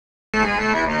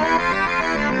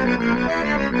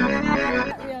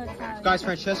Guys,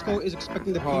 Francesco is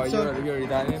expecting the pizza. Oh, you already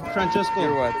done it? Francesco,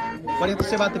 You're what? what do you have to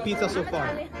say about the pizza so far?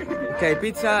 Okay,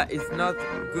 pizza is not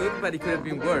good, but it could have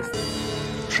been worse.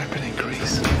 Dripping in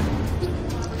grease.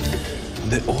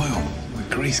 The oil, the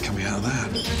grease coming out of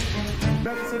that. You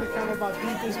have to say the camera about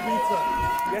deep dish pizza.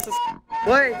 Yes.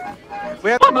 Wait.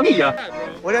 What do you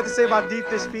have to say about deep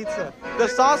dish pizza? The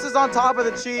sauce is on top of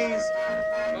the cheese.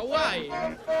 But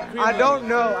why? I don't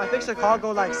know. I think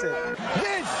Chicago likes it.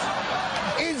 This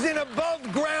is an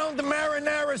above-ground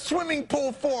marinara swimming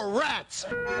pool for rats.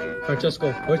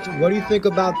 Francesco, what do you think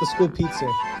about the school pizza?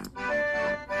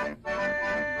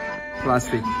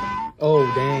 Plastic. Oh,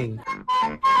 dang.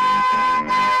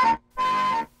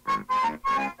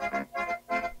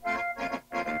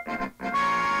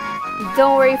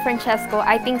 Don't worry, Francesco.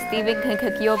 I think Steven can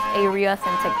cook you up a real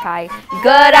authentic pie.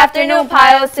 Good afternoon,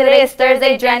 Pios. Today is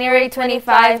Thursday, January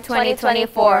 25,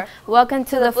 2024. Welcome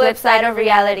to the flip side of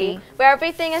reality, where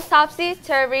everything is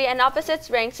topsy-turvy and opposites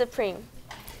reign supreme.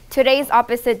 Today's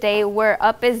opposite day, where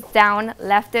up is down,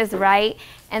 left is right,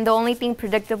 and the only thing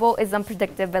predictable is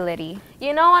unpredictability.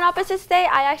 You know, on opposites day,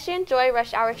 I actually enjoy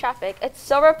rush hour traffic. It's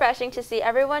so refreshing to see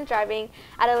everyone driving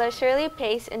at a leisurely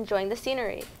pace, enjoying the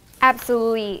scenery.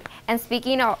 Absolutely. And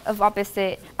speaking of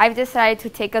opposite, I've decided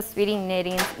to take up speeding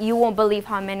knitting. You won't believe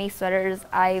how many sweaters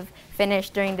I've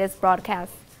finished during this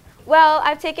broadcast. Well,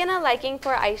 I've taken a liking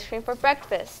for ice cream for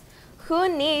breakfast. Who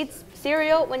needs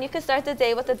cereal when you can start the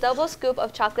day with a double scoop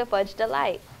of chocolate fudge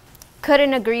delight?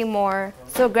 Couldn't agree more.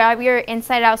 So grab your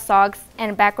inside-out socks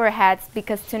and backward hats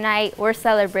because tonight we're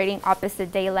celebrating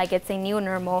opposite day like it's a new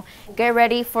normal. Get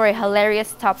ready for a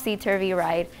hilarious topsy-turvy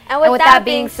ride. And with that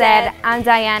being said, I'm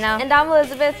Diana. And I'm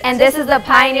Elizabeth. And this is the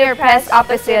Pioneer Press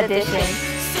Opposite Edition.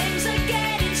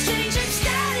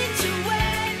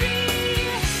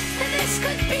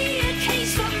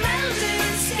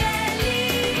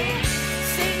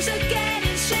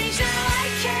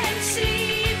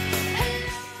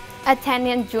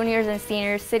 Attending juniors and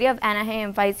seniors, City of Anaheim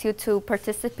invites you to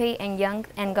participate in Young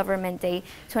and Government Day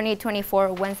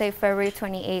 2024, Wednesday, February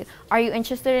 28. Are you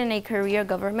interested in a career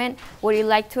government? Would you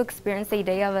like to experience a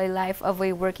day of a life of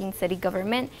a working city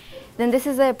government? Then this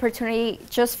is an opportunity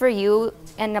just for you,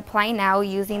 and apply now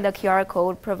using the QR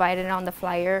code provided on the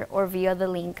flyer or via the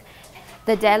link.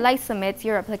 The deadline to submit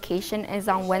your application is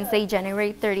on Wednesday,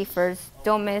 January 31st.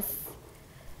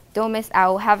 Don't miss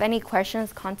out. Have any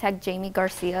questions, contact Jamie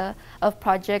Garcia of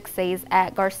Project Says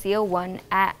at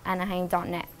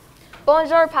garcia1@anaheim.net.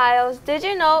 Bonjour, Pios. Did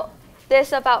you know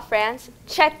this about France?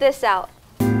 Check this out.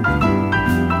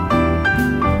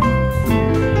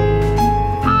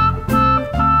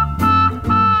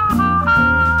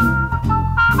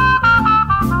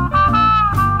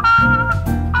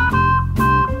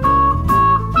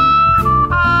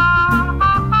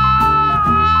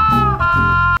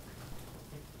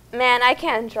 Man, I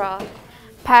can't draw.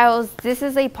 Pios, this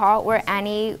is a part where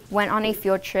Annie went on a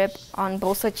field trip on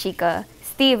Bolsa Chica.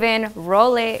 Steven,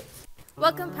 roll it.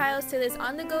 Welcome, Pios, to this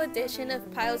on-the-go edition of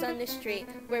Pios on the Street,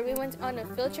 where we went on a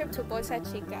field trip to Bolsa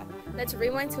Chica. Let's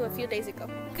rewind to a few days ago.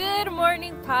 Good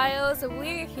morning, Pios.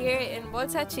 We're here in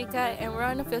Bolsa Chica, and we're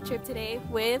on a field trip today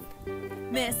with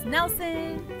Miss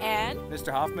Nelson and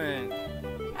Mr. Hoffman.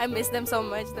 I miss them so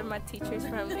much. They're my teachers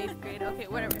from 8th grade. Okay,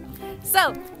 whatever.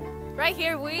 So, right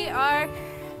here we are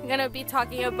gonna be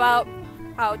talking about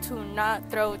how to not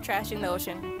throw trash in the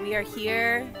ocean. We are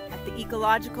here at the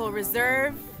Ecological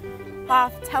Reserve.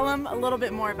 Hoff, tell them a little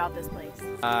bit more about this place.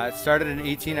 It started in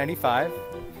 1895.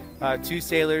 Two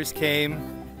sailors came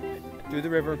through the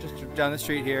river just down the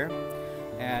street here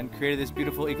and created this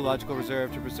beautiful ecological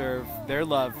reserve to preserve their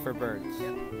love for birds.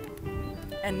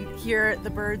 And here the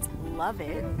birds love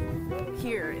it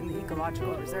here in the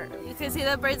Ecological Reserve. You can see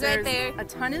the birds There's right there. A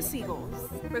ton of seagulls.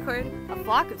 Record. A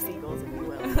flock of seagulls, if you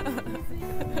will.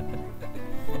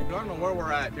 I don't know where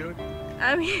we're at, dude.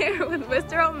 I'm here with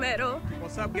Mr. Romero.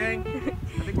 What's up, gang?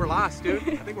 I think we're lost, dude.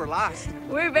 I think we're lost.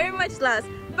 We're very much lost.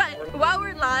 But while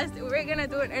we're lost, we're gonna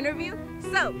do an interview.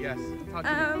 So, Yes.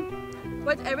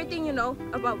 what's everything you know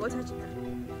about Bolsa Chica?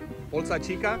 Bolsa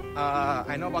Chica.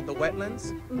 I know about the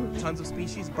wetlands. Tons of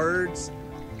species, birds,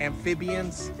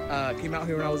 amphibians. Came out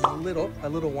here when I was a little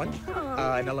one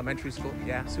in elementary school.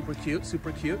 Yeah, super cute,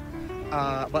 super cute.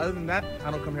 But other than that,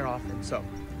 I don't come here often. So.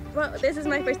 Well, this is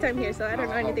my first time here, so I don't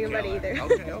know anything about it either.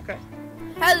 Okay.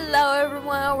 Hello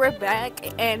everyone, we're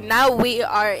back, and now we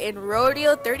are in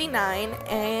Rodeo 39,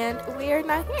 and we are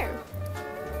not here.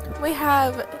 We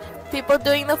have people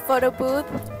doing the photo booth.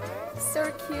 So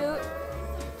cute.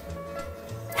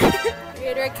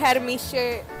 Creator Academy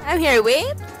shirt. I'm here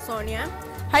with Sonia.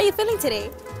 How are you feeling today?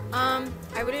 I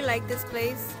really like this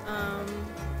place.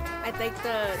 I think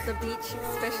the beach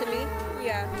especially.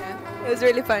 Yeah. It was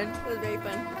really fun. It was very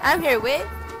fun. I'm here with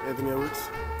Anthony Edwards.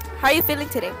 How are you feeling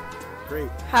today? Great.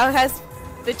 How has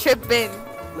the trip been?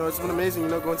 No, it's been amazing,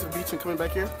 going to the beach and coming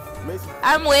back here. Amazing.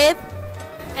 I'm with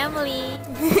Emily.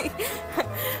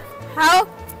 How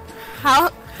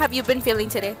have you been feeling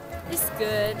today? It's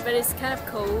good, but it's kind of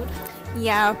cold.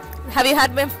 Yeah. Have you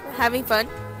been having fun?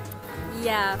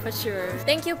 Yeah, for sure.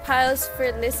 Thank you, Piles,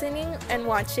 for listening and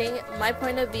watching my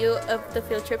point of view of the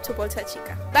field trip to Bolsa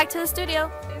Chica. Back to the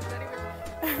studio.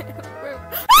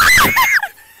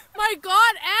 My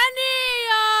God,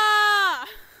 Annie!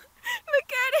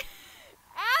 Look at it!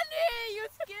 Annie, you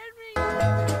scared me!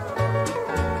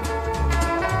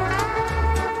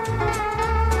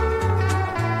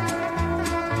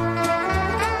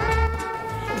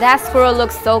 That squirrel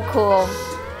looks so cool.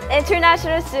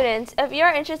 International students, if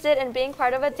you're interested in being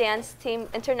part of a dance team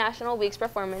International Week's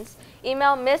performance,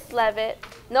 email Miss Levitt.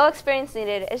 No experience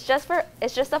needed. It's just a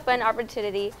fun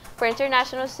opportunity for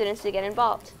international students to get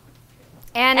involved.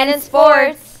 And in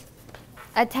sports,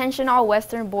 attention all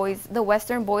Western boys. The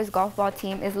Western boys golf ball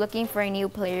team is looking for a new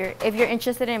player. If you're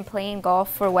interested in playing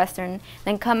golf for Western,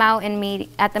 then come out and meet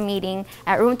at the meeting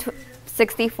at room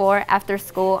 64 after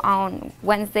school on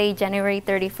Wednesday, January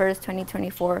 31st,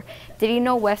 2024. Did you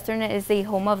know Western is the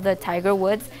home of the Tiger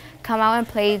Woods? Come out and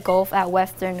play golf at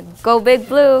Western. Go Big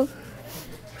Blue!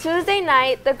 Tuesday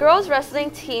night, the girls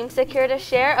wrestling team secured a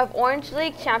share of Orange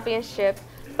League championship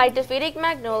by defeating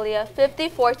Magnolia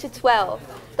 54-12.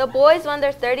 The boys won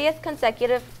their 30th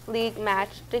consecutive league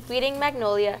match, defeating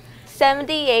Magnolia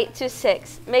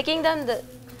 78-6, making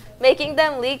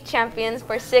them league champions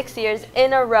for 6 years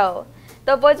in a row.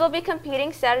 The boys will be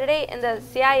competing Saturday in the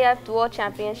CIF Dual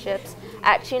Championships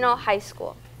at Chino High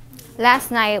School. Last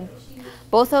night,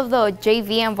 both of the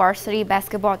JV and varsity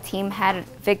basketball team had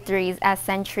victories at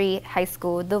Century High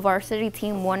School. The varsity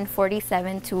team won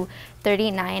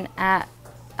 47-39 out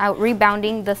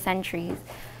rebounding the Centuries.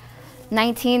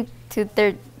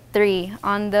 19-3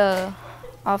 on the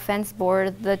offense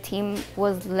board, the team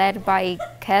was led by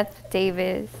Keth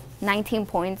Davis. 19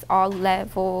 points, all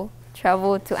level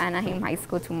travel to Anaheim High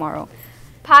School tomorrow.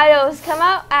 Pios, come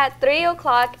out at 3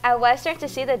 o'clock at Western to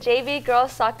see the JV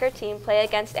girls soccer team play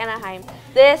against Anaheim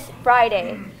this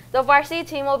Friday. The varsity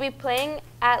team will be playing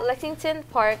at Lexington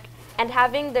Park and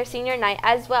having their senior night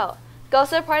as well. Go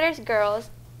support our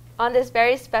girls on this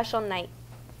very special night.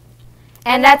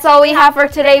 And that's all we have for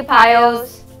today,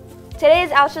 Pios.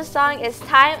 Today's outro song is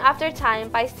Time After Time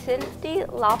by Cyndi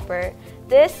Lauper.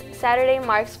 This Saturday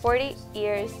marks 40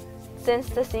 years since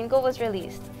the single was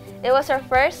released. It was her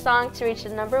first song to reach the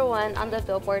 #1 on the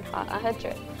Billboard Hot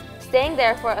 100, staying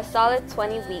there for a solid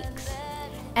 20 weeks.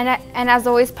 And as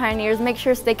always, Pioneers, make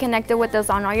sure to stay connected with us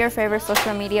on all your favorite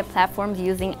social media platforms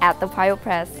using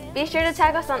 @ThePioPress. Be sure to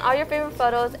tag us on all your favorite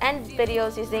photos and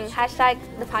videos using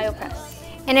 #ThePioPress.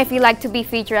 And if you'd like to be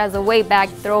featured as a way back,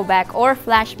 throwback, or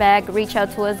flashback, reach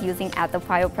out to us using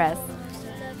 @ThePioPress.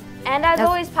 And as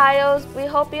always, Pios, we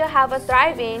hope you have a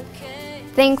thriving,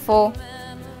 thankful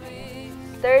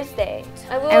Thursday.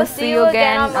 And we will see you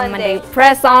again on Monday.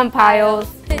 Press on, Pios.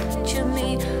 Picture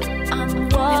me, I'm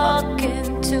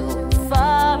walking too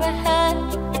far ahead.